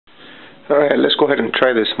Alright, let's go ahead and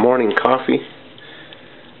try this morning coffee.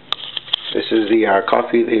 This is the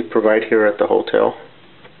coffee they provide here at the hotel.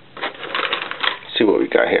 Let's see what we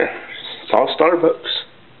got here. It's all Starbucks.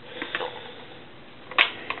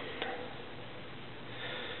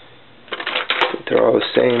 They're all the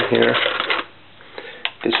same here.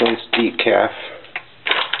 This one's decaf,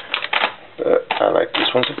 but I like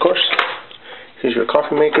these ones, of course. Here's your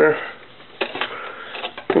coffee maker.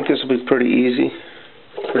 I think this will be pretty easy,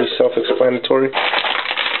 pretty self-explanatory.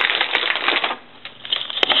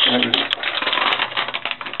 And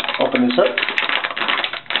open this up.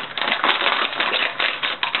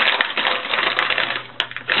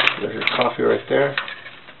 There's your coffee right there.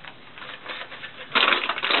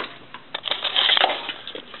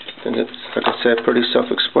 And it's, like I said, pretty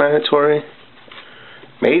self-explanatory.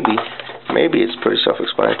 Maybe it's pretty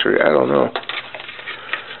self-explanatory. I don't know.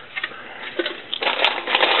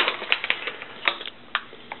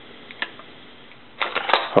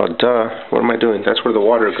 Oh, duh. What am I doing? That's where the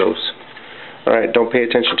water goes. Alright, don't pay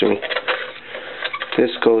attention to me.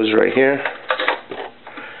 This goes right here.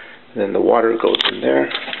 And then the water goes in there.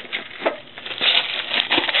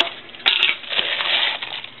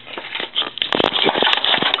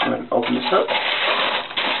 Go ahead and open this up.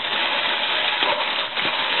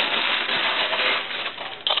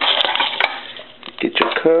 Get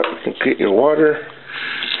your cup and get your water.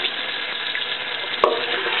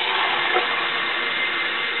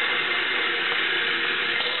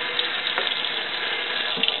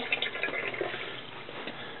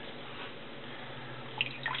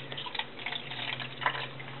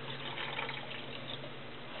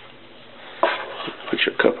 Put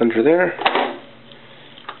your cup under there,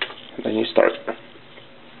 and then you start.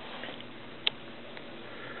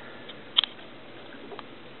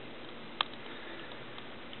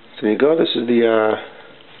 So there you go. This is the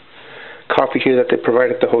coffee here that they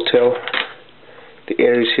provide at the hotel, the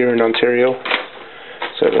Aryes here in Ontario.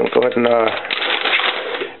 So I'm going to go ahead and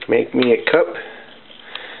make me a cup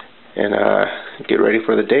and get ready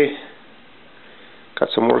for the day. Got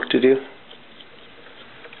some work to do.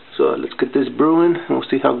 So let's get this brewing and we'll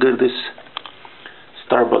see how good this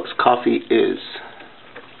Starbucks coffee is.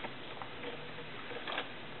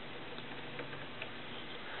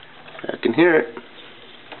 I can hear it,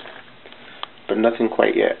 but nothing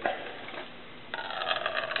quite yet.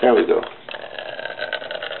 There we go.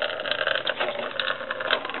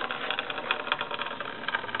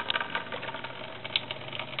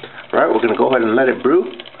 Alright, we're going to go ahead and let it brew,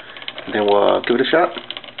 and then we'll give it a shot.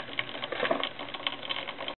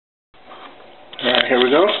 Alright, here we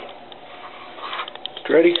go. It's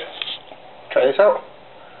ready. Try this out.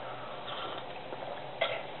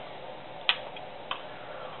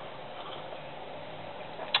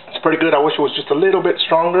 It's pretty good. I wish it was just a little bit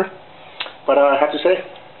stronger, but I have to say,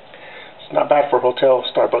 it's not bad for hotel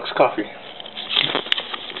Starbucks coffee.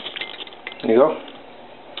 There you go.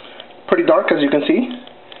 Pretty dark, as you can see.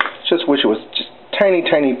 Just wish it was just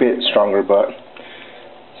tiny bit stronger, but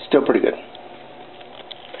still pretty good.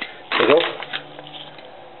 There you go.